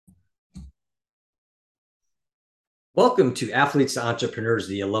Welcome to Athletes to Entrepreneurs,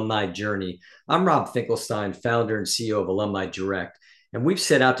 the Alumni Journey. I'm Rob Finkelstein, founder and CEO of Alumni Direct, and we've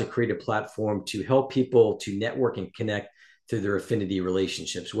set out to create a platform to help people to network and connect through their affinity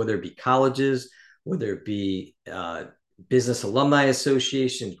relationships, whether it be colleges, whether it be business alumni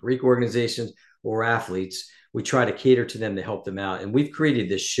associations, Greek organizations, or athletes. We try to cater to them to help them out. And we've created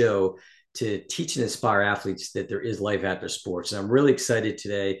this show to teach and inspire athletes that there is life after sports. And I'm really excited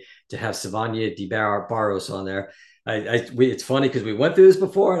today to have Sivonnia DeBarros on there. It's funny because we went through this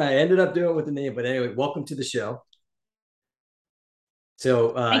before and I ended up doing it with the name. But anyway, welcome to the show.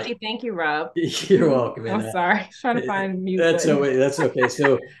 So Thank you, Rob. you're welcome. I'm And sorry, trying to find the mute that's button. so that's okay.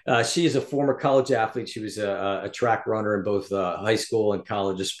 So she is a former college athlete. She was a track runner in both high school and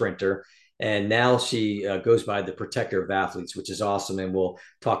college, a sprinter. And now she goes by the protector of athletes, which is awesome. And we'll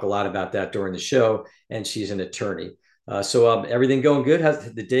talk a lot about that during the show. And she's an attorney. So everything going good?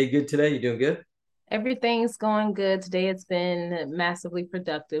 How's the day good today? You doing good? Everything's going good today. It's been massively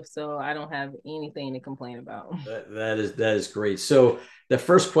productive, so I don't have anything to complain about. That is great. So the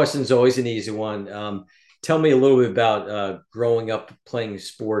first question is always an easy one. Tell me a little bit about growing up playing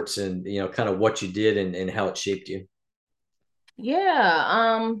sports and kind of what you did and how it shaped you. Yeah,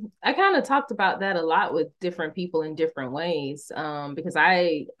 I kind of talked about that a lot with different people in different ways. Because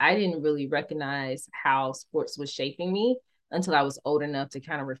I didn't really recognize how sports was shaping me until I was old enough to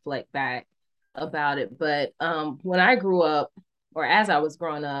kind of reflect back about it. But when I grew up, or as I was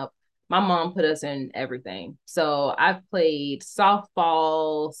growing up, my mom put us in everything. So I've played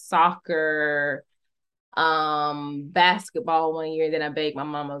softball, soccer, basketball one year. Then I begged my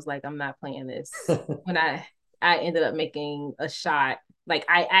mom. I was like, I'm not playing this. When I ended up making a shot, like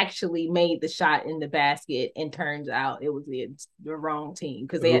I actually made the shot in the basket, and turns out it was the wrong team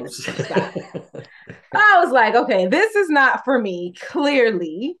because they had the Oops. same shot. I was like, okay, this is not for me,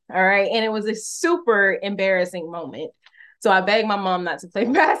 clearly. All right. And it was a super embarrassing moment. So I begged my mom not to play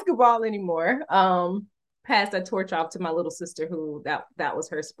basketball anymore. Passed that torch off to my little sister, who that was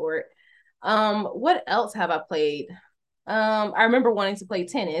her sport. What else have I played? I remember wanting to play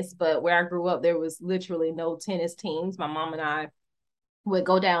tennis, but where I grew up, there was literally no tennis teams. My mom and I would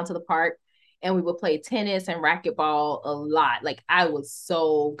go down to the park and we would play tennis and racquetball a lot. Like I was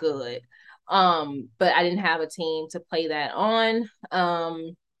so good. But I didn't have a team to play that on.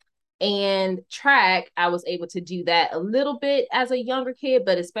 And track, I was able to do that a little bit as a younger kid,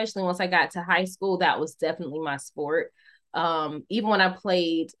 but especially once I got to high school, that was definitely my sport. Even when I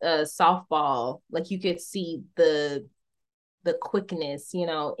played softball, like you could see the quickness,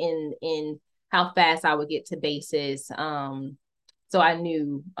 in how fast I would get to bases. So I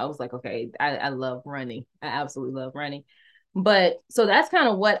knew I was like, okay, I love running. I absolutely love running. But so that's kind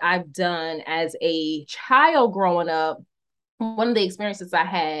of what I've done as a child growing up. One of the experiences I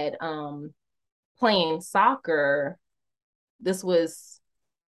had playing soccer, this was,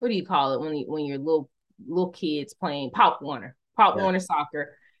 what do you call it when you're little kids playing Pop Yeah. Warner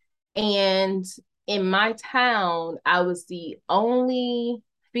soccer. And in my town, I was the only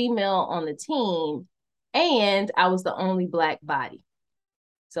female on the team, and I was the only Black body.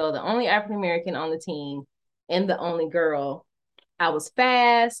 So the only African American on the team and the only girl. I was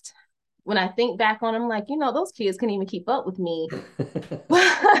fast. When I think back on them, like, those kids couldn't even keep up with me.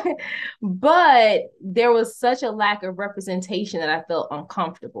 But there was such a lack of representation that I felt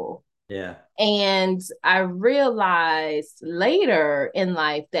uncomfortable. Yeah. And I realized later in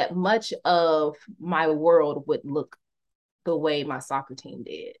life that much of my world would look the way my soccer team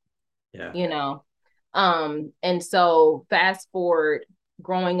did, Yeah. you know? And so fast forward,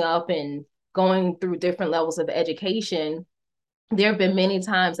 growing up and going through different levels of education, there have been many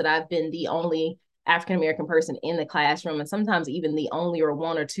times that I've been the only African American person in the classroom, and sometimes even the only or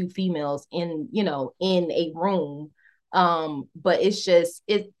one or two females in a room. But it's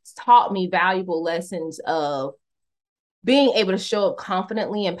taught me valuable lessons of being able to show up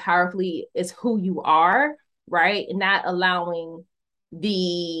confidently and powerfully is who you are, right? And not allowing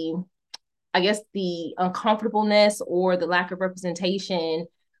the, I guess, the uncomfortableness or the lack of representation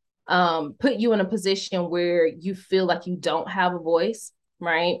put you in a position where you feel like you don't have a voice,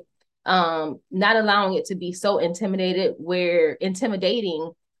 right? Not allowing it to be so intimidating where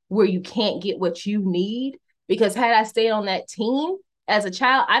you can't get what you need. Because had I stayed on that team as a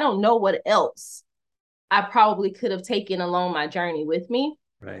child, I don't know what else I probably could have taken along my journey with me.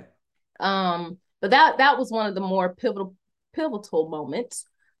 Right. But that was one of the more pivotal moments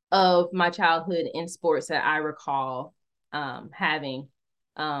of my childhood in sports that I recall having.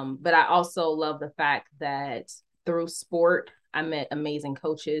 But I also love the fact that through sport, I met amazing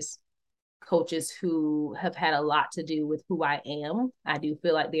coaches who have had a lot to do with who I am. I do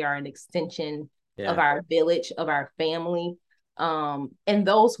feel like they are an extension of Yeah. our village, of our family, and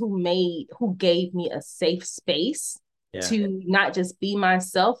those who gave me a safe space Yeah. to not just be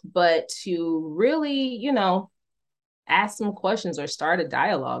myself, but to really, ask some questions or start a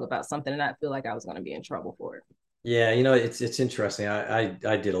dialogue about something and not feel like I was going to be in trouble for it. Yeah, it's interesting.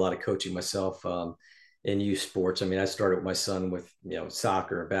 I did a lot of coaching myself in youth sports. I mean, I started with my son with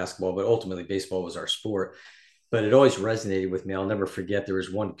soccer and basketball, but ultimately baseball was our sport. But it always resonated with me. I'll never forget. There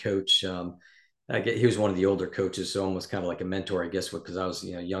was one coach. He was one of the older coaches, so almost kind of like a mentor, I guess, because I was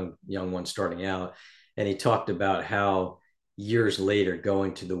young one starting out, and he talked about how years later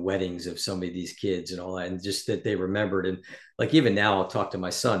going to the weddings of some of these kids and all that, and just that they remembered. And like even now, I'll talk to my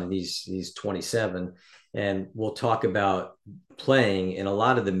son, and he's 27, and we'll talk about playing, and a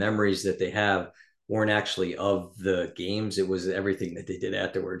lot of the memories that they have weren't actually of the games. It was everything that they did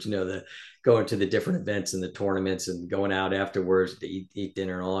afterwards. The going to the different events and the tournaments and going out afterwards to eat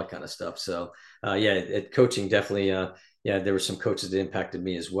dinner and all that kind of stuff. So coaching definitely. Yeah, there were some coaches that impacted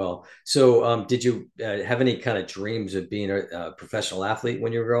me as well. So, did you have any kind of dreams of being a professional athlete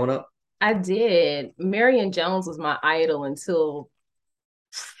when you were growing up? I did. Marion Jones was my idol until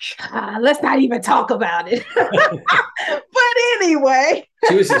let's not even talk about it. But anyway,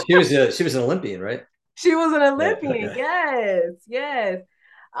 She was an Olympian, right? she was an Yeah. Olympian. Okay. Yes, yes.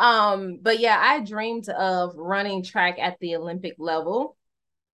 But yeah, I dreamed of running track at the Olympic level.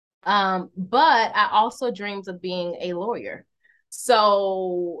 But I also dreamed of being a lawyer.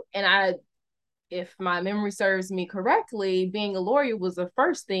 So, if my memory serves me correctly, being a lawyer was the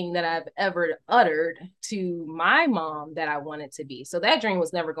first thing that I've ever uttered to my mom that I wanted to be. So that dream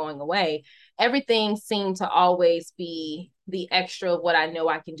was never going away. Everything seemed to always be the extra of what I know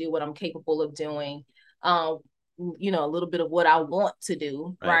I can do, what I'm capable of doing. Um, a little bit of what I want to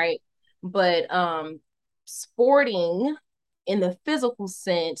do, Right. right? But sporting in the physical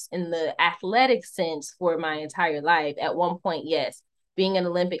sense, in the athletic sense for my entire life, at one point, yes, being an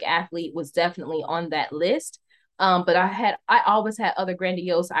Olympic athlete was definitely on that list. But I always had other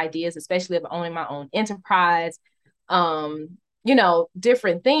grandiose ideas, especially of owning my own enterprise,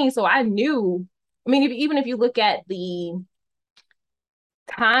 different things. So I knew, I mean, even if you look at the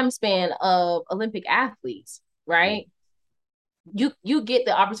time span of Olympic athletes, Yeah. right? You get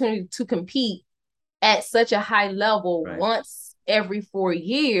the opportunity to compete at such a high level Right. once every 4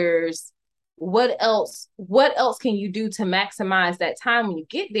 years. What else can you do to maximize that time when you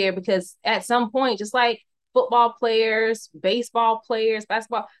get there? Because at some point, just like football players, baseball players,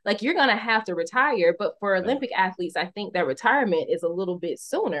 basketball, like you're gonna have to retire. But for Right. Olympic athletes, I think that retirement is a little bit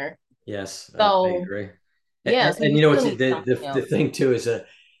sooner. Yes, I So agree. yeah, so And you you know still what's need something the else. thing too is and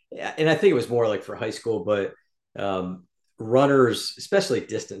I think it was more like for high school, but runners, especially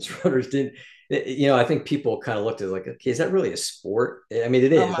distance runners, didn't. I think people kind of looked at it like, okay, is that really a sport? I mean,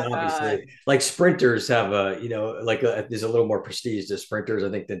 it Oh is my God. obviously. Like sprinters have there's a little more prestige to sprinters, I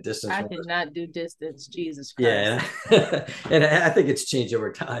think, than distance I runners. cannot do distance. Jesus Christ. Yeah, and I think it's changed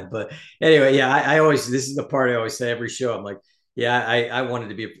over time. But anyway, yeah, I always this is the part I always say every show. I'm like, yeah, I wanted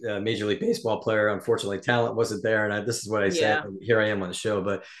to be a Major League Baseball player. Unfortunately, talent wasn't there, and this is what I said. Yeah. And here I am on the show.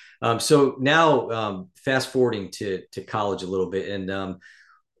 But so now, fast forwarding to college a little bit, and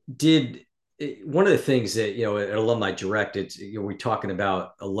did one of the things that at Alumni Direct, it's we're talking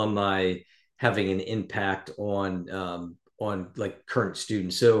about alumni having an impact on like current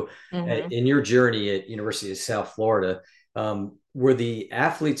students. So Mm-hmm. in your journey at University of South Florida, were the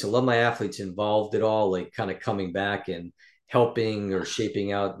alumni athletes involved at all, like kind of coming back and helping or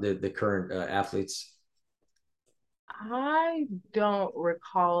shaping out the current athletes? I don't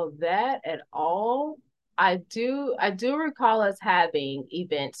recall that at all. I do recall us having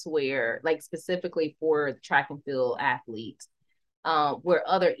events where, like specifically for the track and field athletes, where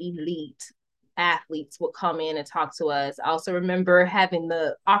other elite athletes would come in and talk to us. I also remember having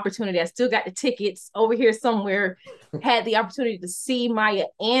the opportunity, I still got the tickets over here somewhere, had the opportunity to see Maya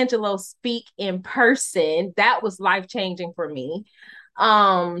Angelou speak in person. That was life changing for me.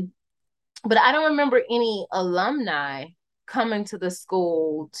 Um, but I don't remember any alumni coming to the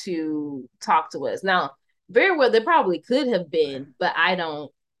school to talk to us. Now, very well, there probably could have been, but I don't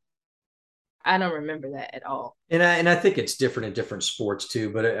remember that at all. And I think it's different in different sports too.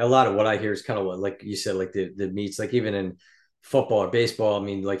 But a lot of what I hear is kind of what, like you said, like the meets, like even in football or baseball. I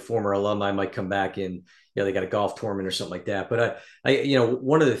mean, like former alumni might come back and they got a golf tournament or something like that. But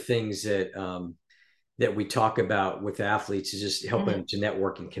one of the things that we talk about with athletes is just helping Mm-hmm. them to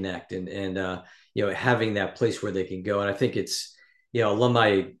network and connect, and having that place where they can go. And I think it's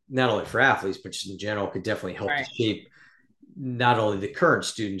alumni not only for athletes but just in general could definitely help to Right. shape not only the current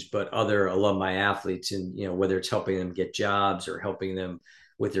students but other alumni athletes, and whether it's helping them get jobs or helping them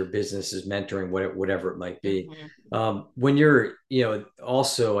with your businesses, mentoring, whatever it might be. Mm-hmm. When you're,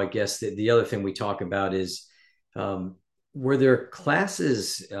 also, I guess the other thing we talk about is, were there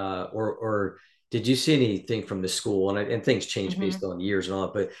classes, or did you see anything from the school? And things change Mm-hmm. based on years and all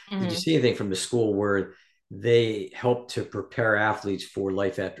that, but did you Mm-hmm. see anything from the school where they helped to prepare athletes for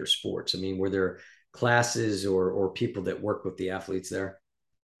life after sports? I mean, were there classes or people that work with the athletes there?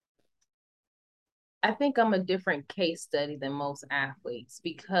 I think I'm a different case study than most athletes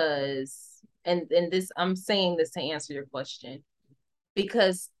because, and this, I'm saying this to answer your question,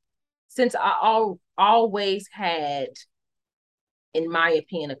 because since always had, in my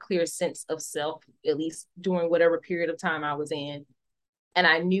opinion, a clear sense of self, at least during whatever period of time I was in, and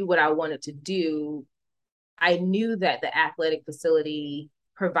I knew what I wanted to do, I knew that the athletic facility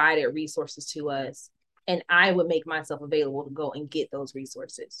provided resources to us, and I would make myself available to go and get those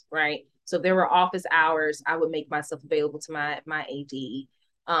resources, right? So if there were office hours, I would make myself available to my AD.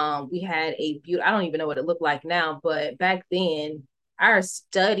 We had a beautiful, I don't even know what it looked like now, but back then, our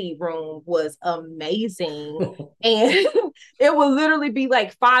study room was amazing. And it would literally be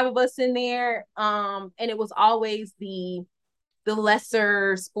like five of us in there. And it was always the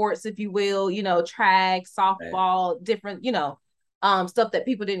lesser sports, if you will, track, Right. softball, different, stuff that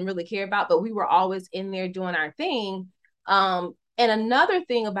people didn't really care about, but we were always in there doing our thing. And another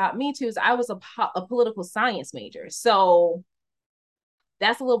thing about me too is I was a political science major. So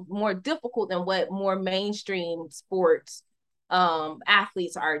that's a little more difficult than what more mainstream sports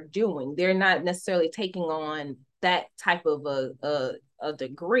athletes are doing. They're not necessarily taking on that type of a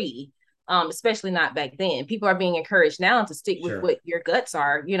degree, especially not back then. People are being encouraged now to stick with Sure. what your guts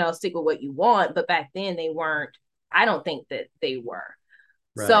are, stick with what you want. But back then they weren't. I don't think that they were.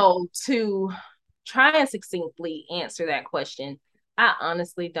 Right. So to try and succinctly answer that question, I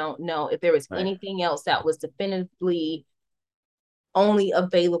honestly don't know if there was Right. anything else that was definitively only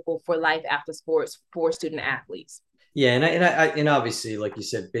available for life after sports for student athletes. Yeah, and obviously, like you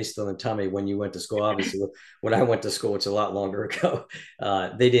said, based on the time when you went to school, obviously, when I went to school, it's a lot longer ago.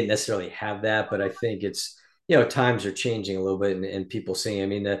 They didn't necessarily have that, but I think it's, times are changing a little bit, and people seeing. I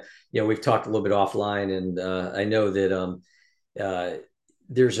mean, we've talked a little bit offline, and I know that uh,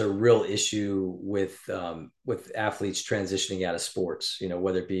 there's a real issue with athletes transitioning out of sports.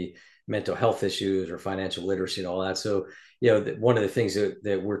 Whether it be mental health issues or financial literacy and all that. So, one of the things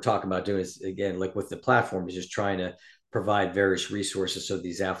that we're talking about doing is, again, like with the platform, is just trying to provide various resources so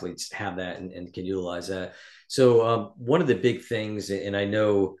these athletes have that and can utilize that. So, one of the big things, and I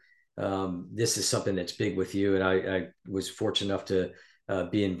know this is something that's big with you, and I was fortunate enough to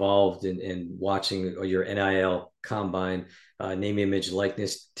be involved in watching your NIL combine, name, image,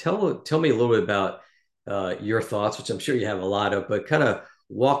 likeness. Tell me a little bit about your thoughts, which I'm sure you have a lot of, but kind of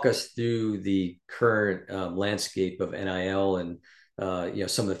walk us through the current landscape of NIL and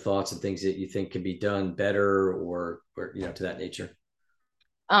some of the thoughts and things that you think can be done better, or to that nature.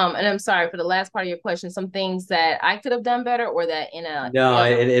 And I'm sorry for the last part of your question. Some things that I could have done better, or that in a No,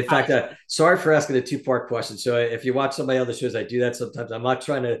 as a in fact, college coach. sorry for asking a two-part question. So if you watch some of my other shows, I do that sometimes. I'm not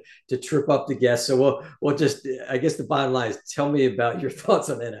trying to trip up the guests. So we'll just, I guess the bottom line is, tell me about your thoughts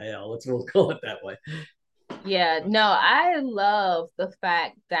on NIL. We'll call it that way. Yeah, no, I love the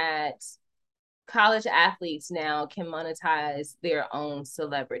fact that college athletes now can monetize their own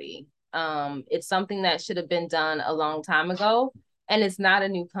celebrity. It's something that should have been done a long time ago, and it's not a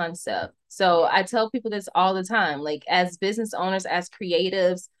new concept. So I tell people this all the time, like as business owners, as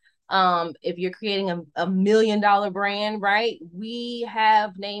creatives, if you're creating a $1 million brand, right? We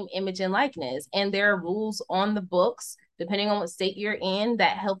have name, image, and likeness, and there are rules on the books, depending on what state you're in,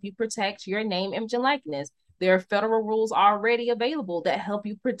 that help you protect your name, image, and likeness. There are federal rules already available that help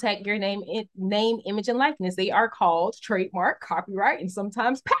you protect your name, image, and likeness. They are called trademark, copyright, and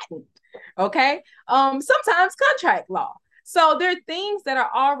sometimes patent. Okay. Sometimes contract law. So there are things that are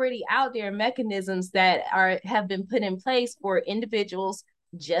already out there, mechanisms that have been put in place for individuals,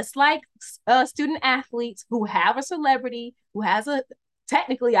 just like student athletes who have a celebrity, who has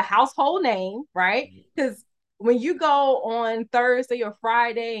technically a household name, right? Because when you go on Thursday or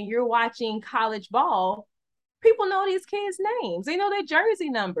Friday and you're watching college ball, people know these kids' names. They know their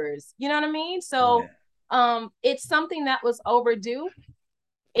jersey numbers. You know what I mean? So Right. it's something that was overdue.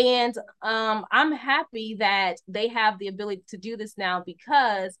 And I'm happy that they have the ability to do this now,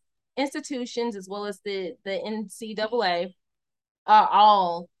 because institutions as well as the NCAA are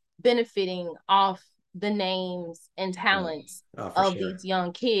all benefiting off the names and Right. talents Oh, for of sure. these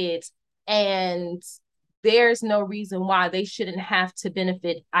young kids. And there's no reason why they shouldn't have to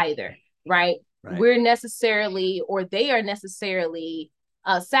benefit either, right? Right. We're necessarily, or they are necessarily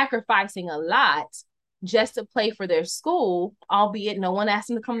sacrificing a lot just to play for their school, albeit no one asked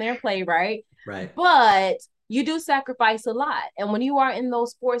them to come there and play, right? Right. But you do sacrifice a lot. And when you are in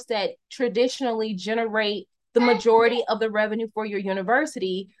those sports that traditionally generate the majority of the revenue for your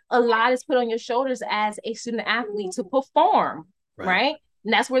university, a lot is put on your shoulders as a student athlete to perform, right?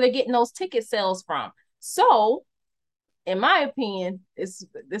 And that's where they're getting those ticket sales from. So in my opinion, this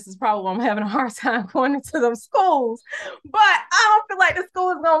is probably why I'm having a hard time going into them schools. But I don't feel like the school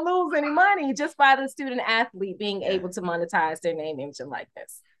is gonna lose any money just by the student athlete being able to monetize their name, image, and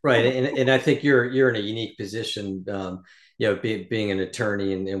likeness. Right. And I think you're in a unique position, being an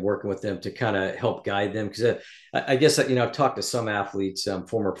attorney and working with them to kind of help guide them. Because I guess, I've talked to some athletes,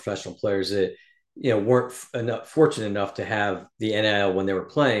 former professional players that, weren't fortunate enough to have the NIL when they were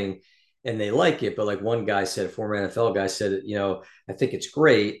playing and they like it. But like one guy said, a former NFL guy said, I think it's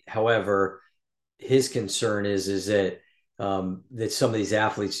great. However, his concern is that some of these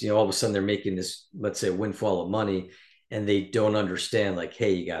athletes, all of a sudden they're making this, let's say, windfall of money, and they don't understand, like,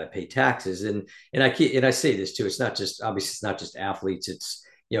 hey, you got to pay taxes. And I say this too. It's not just, obviously it's not just athletes. It's,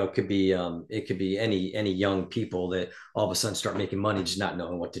 it could be any young people that all of a sudden start making money, just not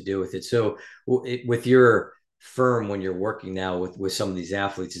knowing what to do with it. So with your firm, when you're working now with some of these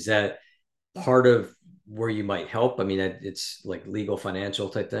athletes, is that part of where you might help? I mean, it's like legal, financial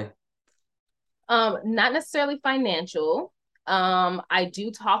type thing. Not necessarily financial. I do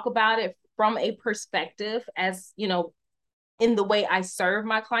talk about it from a perspective as, in the way I serve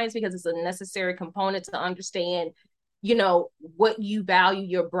my clients, because it's a necessary component to understand, what you value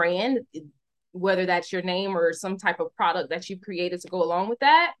your brand, whether that's your name or some type of product that you've created to go along with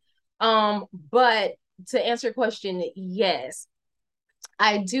that. But to answer your question, yes,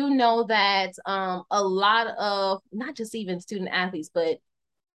 I do know that a lot of not just even student athletes, but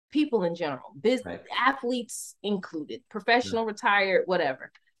people in general, Right. athletes included, professional, retired,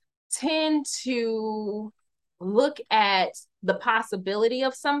 whatever, tend to look at the possibility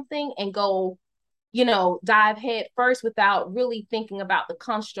of something and go, dive head first without really thinking about the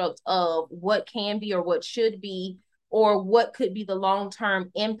construct of what can be or what should be or what could be the long-term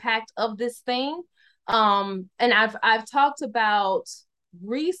impact of this thing. And I've talked about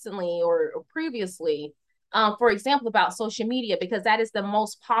recently or previously, for example, about social media, because that is the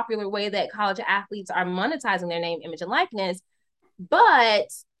most popular way that college athletes are monetizing their name, image, and likeness. But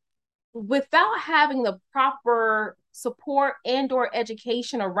without having the proper support and or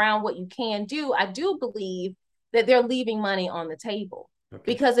education around what you can do, I do believe that they're leaving money on the table. Okay.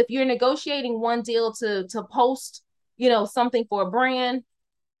 Because if you're negotiating one deal to post, something for a brand,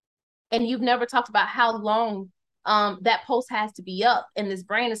 and you've never talked about how long that post has to be up, and this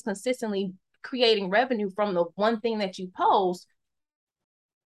brand is consistently creating revenue from the one thing that you post,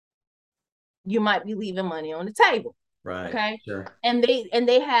 you might be leaving money on the table. Right. Okay. Sure. And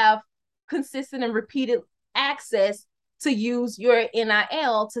they have consistent and repeated access to use your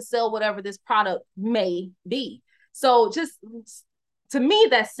NIL to sell whatever this product may be. So just to me,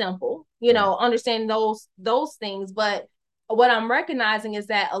 that's simple, understanding those things. But what I'm recognizing is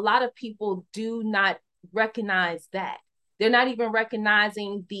that a lot of people do not recognize that. They're not even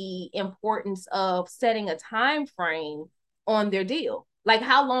recognizing the importance of setting a time frame on their deal. Like,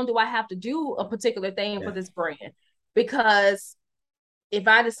 how long do I have to do a particular thing for this brand? Because if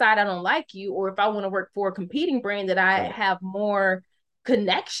I decide I don't like you, or if I want to work for a competing brand that I have more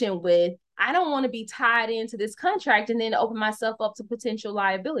connection with, I don't want to be tied into this contract and then open myself up to potential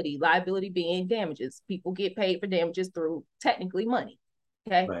liability. Liability being damages. People get paid for damages through technically money.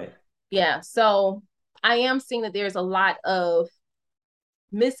 Okay. Right. Yeah. So I am seeing that there's a lot of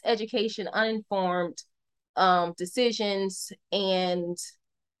miseducation, uninformed decisions, and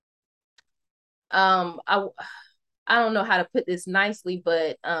I don't know how to put this nicely,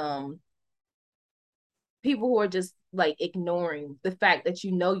 but people who are just like ignoring the fact that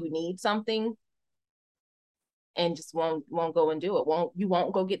you need something and just won't go and do it. You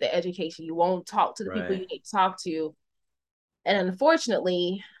won't go get the education. You won't talk to the people you need to talk to. And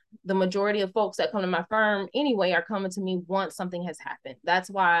unfortunately, the majority of folks that come to my firm anyway are coming to me once something has happened. That's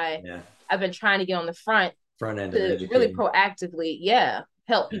why I've been trying to get on the front end to really proactively,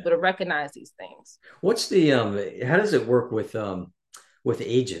 help people to recognize these things. What's the how does it work with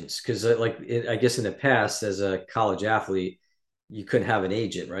agents? Because I guess in the past, as a college athlete, you couldn't have an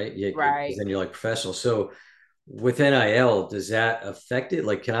agent, right? Right. Then you're like professional. So with NIL, does that affect it?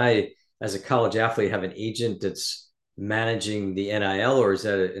 Like, can I, as a college athlete, have an agent that's managing the NIL, or is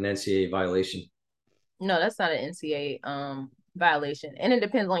that an NCAA violation? No, that's not an NCAA violation, and it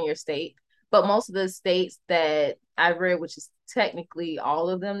depends on your state. But most of the states that I've read, which is technically all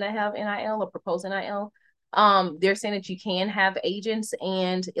of them that have NIL or proposed NIL, They're saying that you can have agents,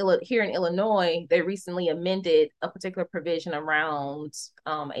 and here in Illinois, they recently amended a particular provision around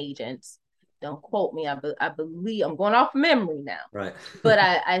agents. Don't quote me. I believe I'm going off memory now, Right. but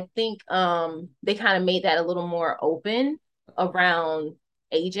I think they kind of made that a little more open around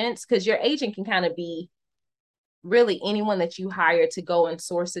agents, because your agent can kind of be really anyone that you hire to go and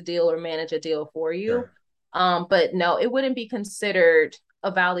source a deal or manage a deal for you. Sure. But no, it wouldn't be considered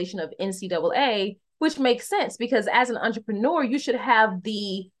a violation of NCAA, which makes sense because as an entrepreneur, you should have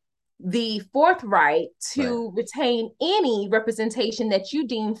the forthright Right. to retain any representation that you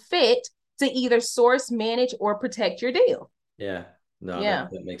deem fit to either source, manage, or protect your deal. Yeah. No, Yeah,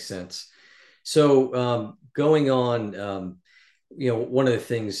 that makes sense. So going on, one of the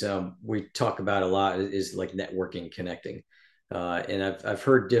things we talk about a lot is like networking, connecting. And I've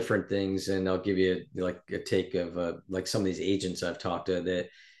heard different things, and I'll give you like a take of like some of these agents I've talked to that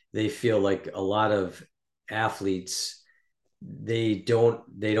they feel like a lot of athletes they don't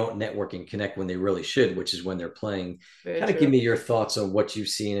network and connect when they really should, which is when they're playing. very Kind of give true. me your thoughts on what you've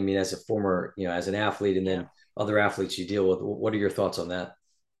seen. I mean, as a former, as an athlete, and Yeah, then other athletes you deal with. What are your thoughts on that?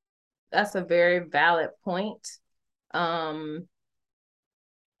 that's a very valid point. Um,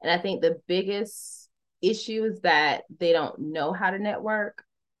 and I think the biggest issue is that they don't know how to network.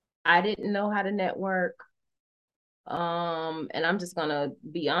 I didn't know how to network. And I'm just gonna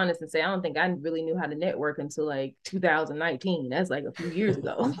be honest and say I don't think I really knew how to network until like 2019. That's like a few years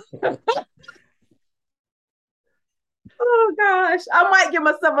ago. Oh gosh, I might give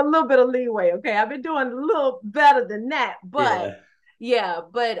myself a little bit of leeway. Okay, I've been doing a little better than that, but Yeah. yeah,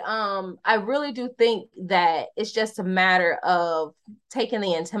 but I really do think that it's just a matter of taking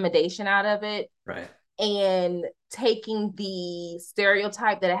the intimidation out of it Right. and taking the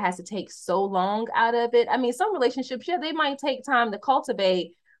stereotype that it has to take so long out of it. I mean, some relationships, yeah, they might take time to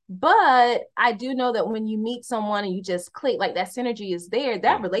cultivate, but I do know that when you meet someone and you just click, like that synergy is there,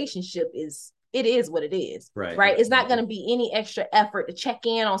 that Yeah. relationship is what it is, Right. right? It's not going Absolutely. to be any extra effort to check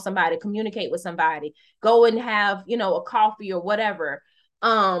in on somebody, communicate with somebody, go and have, a coffee or whatever.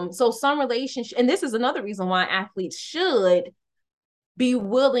 So some relationship, and this is another reason why athletes should be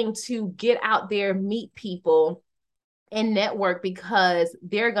willing to get out there, meet people, and network, because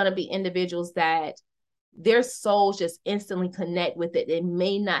they're going to be individuals that their souls just instantly connect with it. They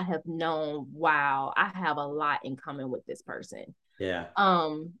may not have known, wow, I have a lot in common with this person. Yeah.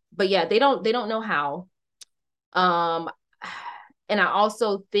 But yeah, they don't know how. Um, and I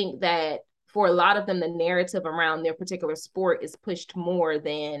also think that for a lot of them, the narrative around their particular sport is pushed more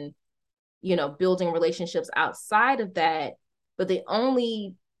than, building relationships outside of that. But the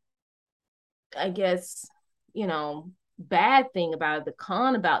only, I guess, bad thing about it, the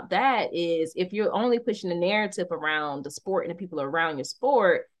con about that is if you're only pushing the narrative around the sport and the people around your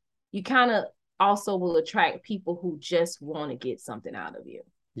sport, you kind of also will attract people who just want to get something out of you.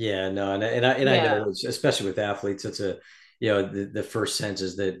 Yeah, no, and I know, Yeah. especially with athletes, it's the first sense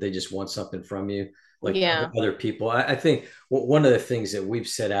is that they just want something from you, like Yeah. other people. I think one of the things that we've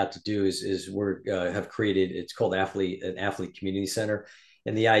set out to do is we're have created, it's called an athlete community center,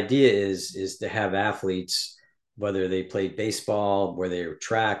 and the idea is to have athletes, whether they play baseball, whether they're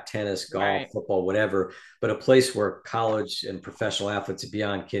track, tennis, golf, Right. football, whatever, but a place where college and professional athletes and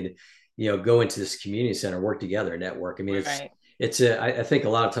beyond can, go into this community center, work together, network. I mean, Right. I think a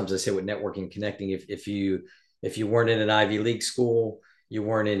lot of times I say with networking and connecting, if you weren't in an Ivy League school, you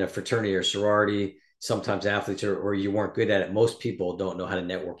weren't in a fraternity or sorority, sometimes athletes or you weren't good at it. Most people don't know how to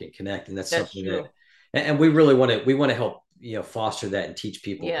network and connect, and that's That's something that, true. and we want to help foster that and teach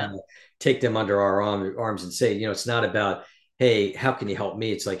people, kind Yeah. of take them under our arms and say, it's not about, hey, how can you help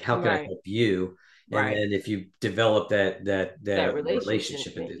me? It's like, how can I Right. help you? And Right. then if you develop that That relationship.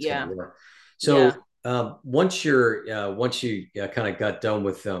 relationship, it's going to Yeah. work. So Yeah. once you kind of got done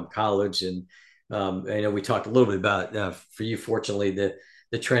with college, and I know we talked a little bit about, for you, fortunately,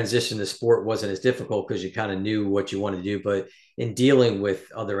 the transition to sport wasn't as difficult because you kind of knew what you wanted to do. But in dealing with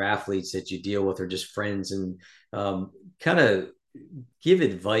other athletes that you deal with, or just friends, and kind of give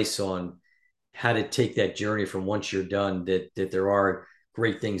advice on how to take that journey from once you're done, that there are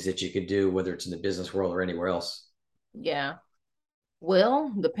great things that you could do, whether it's in the business world or anywhere else. Yeah.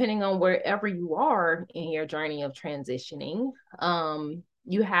 Well, depending on wherever you are in your journey of transitioning,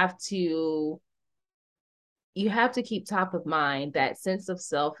 you have to keep top of mind that sense of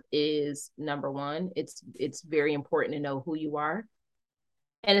self is number one. It's very important to know who you are.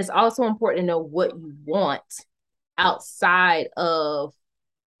 And it's also important to know what you want Yeah. outside of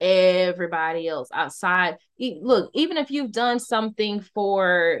everybody else. Outside, look, even if you've done something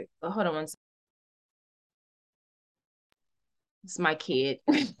for, hold on one second. It's my kid.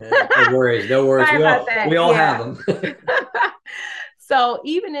 No worries, no worries. Sorry about We that. all have Yeah. them. So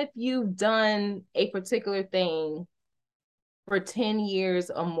even if you've done a particular thing for 10 years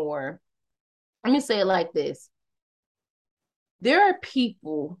or more, let me say it like this. There are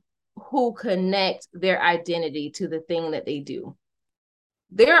people who connect their identity to the thing that they do.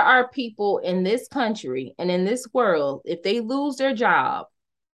 There are people in this country and in this world, if they lose their job,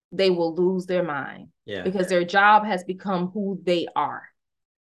 they will lose their mind Yeah, because their job has become who they are.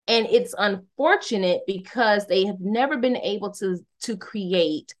 And it's unfortunate because they have never been able to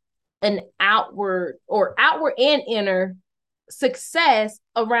create an outward and inner success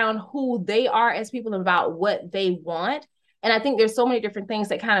around who they are as people and about what they want. And I think there's so many different things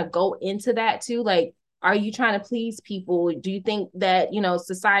that kind of go into that too. Like, are you trying to please people? Do you think that,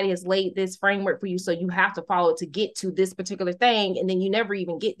 society has laid this framework for you, so you have to follow it to get to this particular thing, and then you never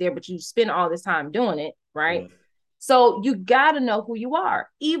even get there, but you spend all this time doing it, right? yeah, So you got to know who you are.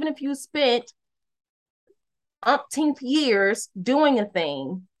 Even if you spent umpteenth years doing a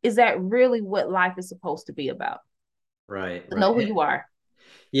thing, is that really what life is supposed to be about? right, To know who right. you are.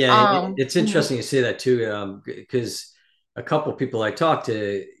 Yeah, it's Mhm, interesting you say that too, because a couple people I talk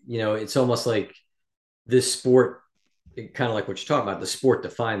to, it's almost like this sport, kind of like what you're talking about, the sport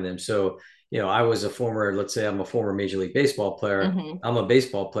defined them. So, I was a former, let's say I'm a former Major League Baseball player. mhm. I'm a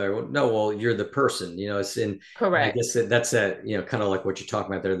baseball player. Well, no, well, you're the person, it's and I Correct. guess that's that, kind of like what you're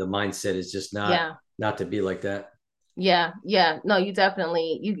talking about there. The mindset is just Yeah. not to be like that. Yeah, yeah. No, you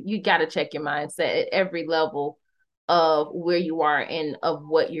definitely you got to check your mindset at every level of where you are and of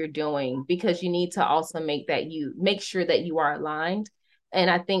what you're doing, because you need to also make sure that you are aligned. And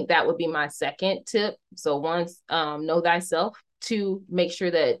I think that would be my second tip. So once, know thyself. Two, make sure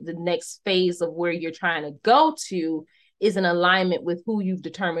that the next phase of where you're trying to go to is in alignment with who you've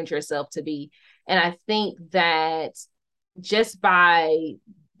determined yourself to be. And I think that just by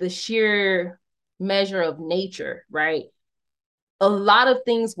the sheer measure of nature, right? A lot of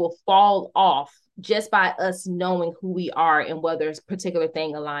things will fall off just by us knowing who we are and whether a particular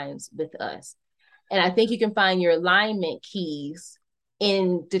thing aligns with us. And I think you can find your alignment keys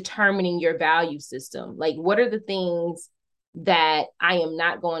in determining your value system. Like, what are the things that I am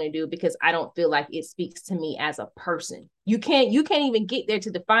not going to do because I don't feel like it speaks to me as a person? You can't even get there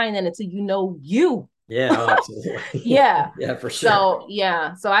to define that until you know you. Yeah, oh, absolutely. Yeah. Yeah, for sure. So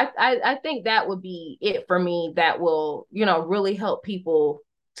yeah. So I think that would be it for me. That will, really help people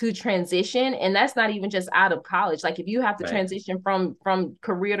to transition. And that's not even just out of college. Like, if you have to Right. transition from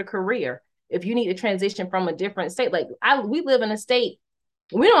career to career, if you need to transition from a different state, like we live in a state,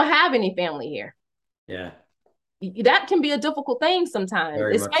 we don't have any family here. Yeah, That can be a difficult thing sometimes,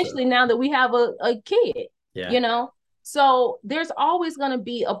 very much so. especially now that we have a kid, Yeah. you know? So there's always going to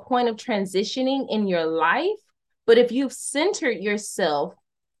be a point of transitioning in your life. But if you've centered yourself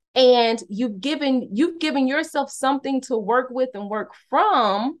and you've given yourself something to work with and work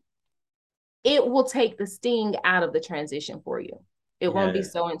from, it will take the sting out of the transition for you. It won't be Yeah.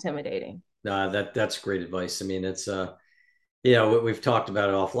 so intimidating. No, that's great advice. I mean, it's we've talked about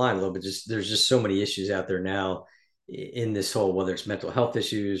it offline a little bit. Just there's just so many issues out there now in this whole, whether it's mental health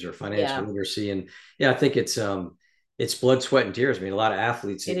issues or financial Yeah, literacy, and I think it's blood, sweat, and tears. I mean, a lot of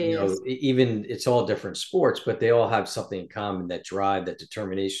athletes, it is. even it's all different sports, but they all have something in common: that drive, that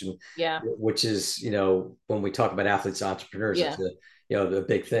determination, Yeah, which is, when we talk about athletes, entrepreneurs, it's yeah, a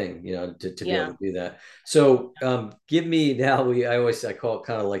big thing, to be able yeah. to do that. So, give me now. I call it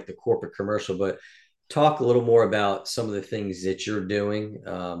kind of like the corporate commercial, but talk a little more about some of the things that you're doing.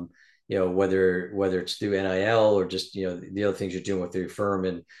 Whether it's through NIL or just the other things you're doing with your firm,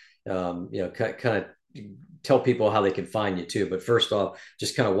 and kind of tell people how they can find you too. But first off,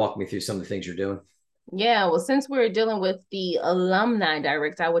 just kind of walk me through some of the things you're doing. Yeah, well, since we're dealing with the alumni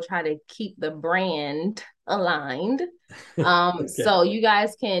direct, I will try to keep the brand aligned. Okay. So you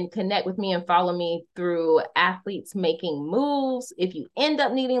guys can connect with me and follow me through Athletes Making Moves. If you end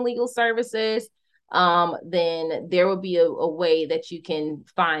up needing legal services, then there will be a way that you can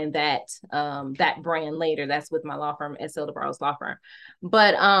find that brand later. That's with my law firm, DeBarros Law Firm.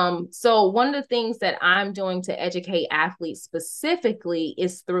 But so one of the things that I'm doing to educate athletes specifically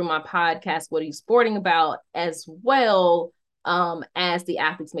is through my podcast, What Are You Sporting About, as well as the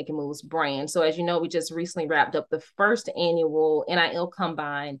Athletes Making Moves brand. So as you know, we just recently wrapped up the first annual NIL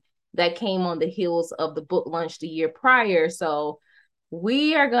Combine that came on the heels of the book launch the year prior. So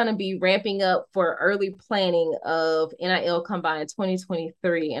we are going to be ramping up for early planning of NIL Combine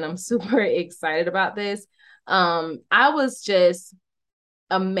 2023, and I'm super excited about this. I was just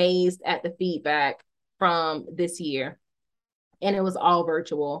amazed at the feedback from this year, and it was all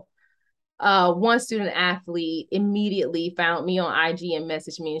virtual. One student athlete immediately found me on IG and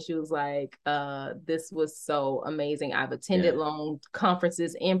messaged me, and she was like, this was so amazing. I've attended Yeah, long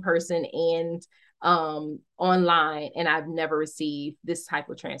conferences in person and online, and I've never received this type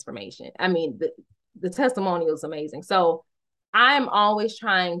of transformation. I mean, the testimonial is amazing. So I'm always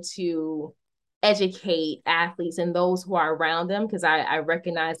trying to educate athletes and those who are around them, because I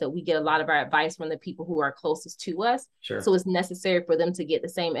recognize that we get a lot of our advice from the people who are closest to us. sure. So it's necessary for them to get the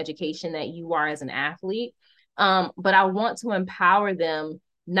same education that you are as an athlete. But I want to empower them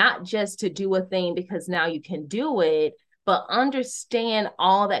not just to do a thing because now you can do it, but understand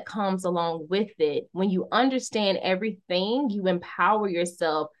all that comes along with it. When you understand everything, you empower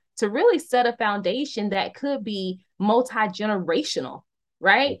yourself to really set a foundation that could be multi-generational,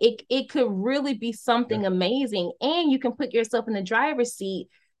 right? It could really be something amazing. And you can put yourself in the driver's seat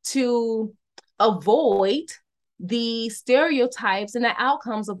to avoid the stereotypes and the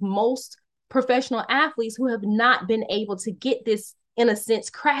outcomes of most professional athletes who have not been able to get this, in a sense,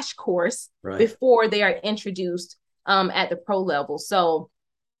 crash course before they are introduced at the pro level. So,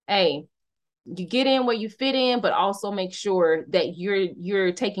 hey, you get in where you fit in, but also make sure that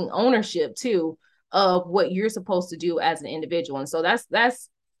you're taking ownership too of what you're supposed to do as an individual. And so that's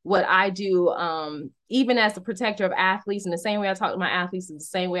what I do, even as the protector of athletes. In the same way I talk to my athletes is the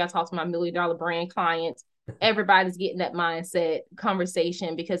same way I talk to my $1 million brand clients. Everybody's getting that mindset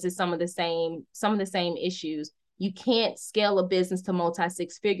conversation because it's some of the same issues. You can't scale a business to multi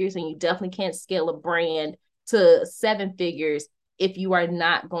six figures, and you definitely can't scale a brand to 7 figures if you are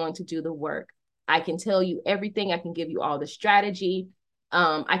not going to do the work. I can tell you everything. I can give you all the strategy.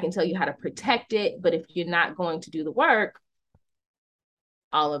 I can tell you how to protect it. But if you're not going to do the work,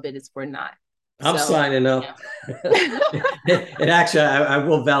 all of it is for naught. I'm signing up. Yeah. And actually, I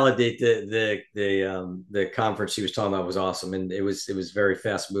will validate the conference she was talking about was awesome, and it was very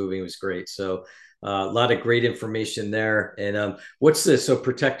fast moving. It was great. So a lot of great information there. And what's this? So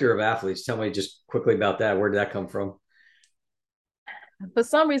protector of athletes. Tell me just quickly about that. Where did that come from? For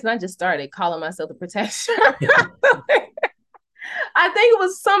some reason, I just started calling myself the protector. I think it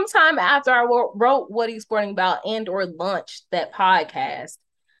was sometime after I wrote What Are You Sporting About and or launched that podcast.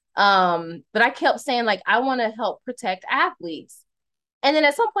 But I kept saying, like, I want to help protect athletes. And then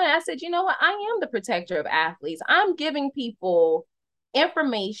at some point I said, you know what? I am the protector of athletes. I'm giving people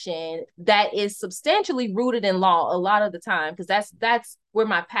information that is substantially rooted in law a lot of the time, because that's where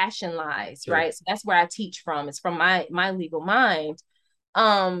my passion lies, sure. Right? So that's where I teach from. It's from my legal mind.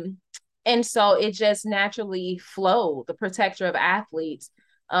 And so it just naturally flowed. The protector of athletes.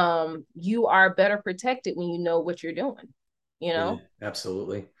 You are better protected when you know what you're doing, you know? Yeah,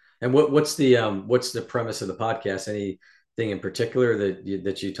 absolutely. And what's the premise of the podcast? Anything in particular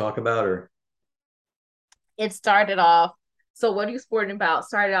that you talk about, or? It started off, so What Are You Sporting About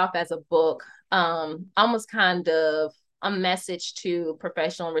started off as a book, almost kind of a message to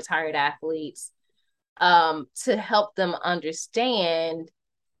professional and retired athletes, to help them understand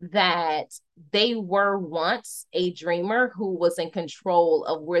that they were once a dreamer who was in control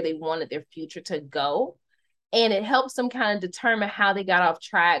of where they wanted their future to go. And it helps them kind of determine how they got off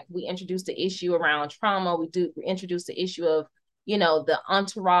track. We introduced the issue around trauma. We introduced the issue of, the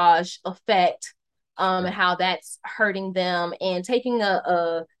entourage effect, and how that's hurting them, and taking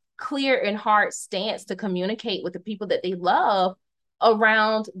a clear and hard stance to communicate with the people that they love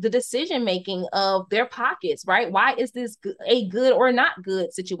around the decision making of their pockets, right? Why is this a good or not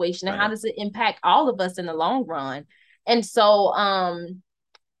good situation? And how does it impact all of us in the long run? And so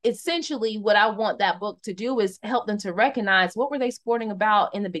essentially what I want that book to do is help them to recognize, what were they sporting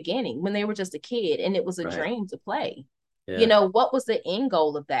about in the beginning when they were just a kid and it was a dream to play. Yeah. What was the end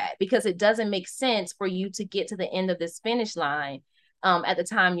goal of that? Because it doesn't make sense for you to get to the end of this finish line at the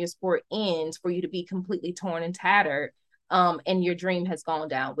time your sport ends, for you to be completely torn and tattered, and your dream has gone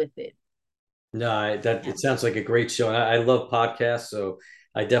down with it. No, it sounds like a great show. And I love podcasts, so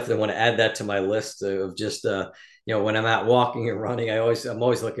I definitely want to add that to my list of just when I'm out walking and running, I'm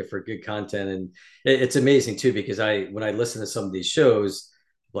always looking for good content. And it's amazing too, because when I listen to some of these shows,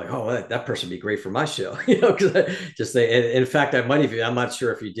 I'm like, oh, that person would be great for my show, because I just say, in fact, I'm not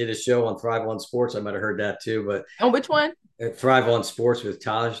sure if you did a show on Thrive on Sports, I might have heard that too. But on which one? Thrive on Sports with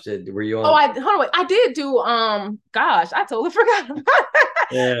Taj. Were you on? Oh, I did do. Gosh, I totally forgot about that.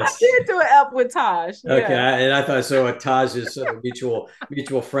 Yes. I did do an up with Taj. Okay, yeah. And I thought so. Taj is a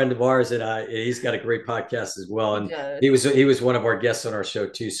mutual friend of ours, and he's got a great podcast as well. And he was one of our guests on our show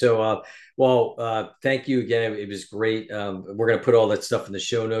too. So, thank you again. It was great. We're going to put all that stuff in the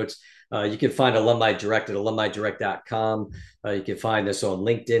show notes. You can find Alumni Direct at alumnidirect.com. You can find us on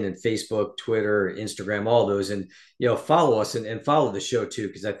LinkedIn and Facebook, Twitter, Instagram, all those. And, follow us and follow the show too,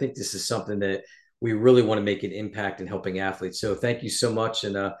 because I think this is something that we really want to make an impact in helping athletes. So thank you so much,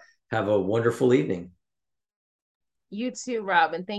 and have a wonderful evening. You too, Robin. Thank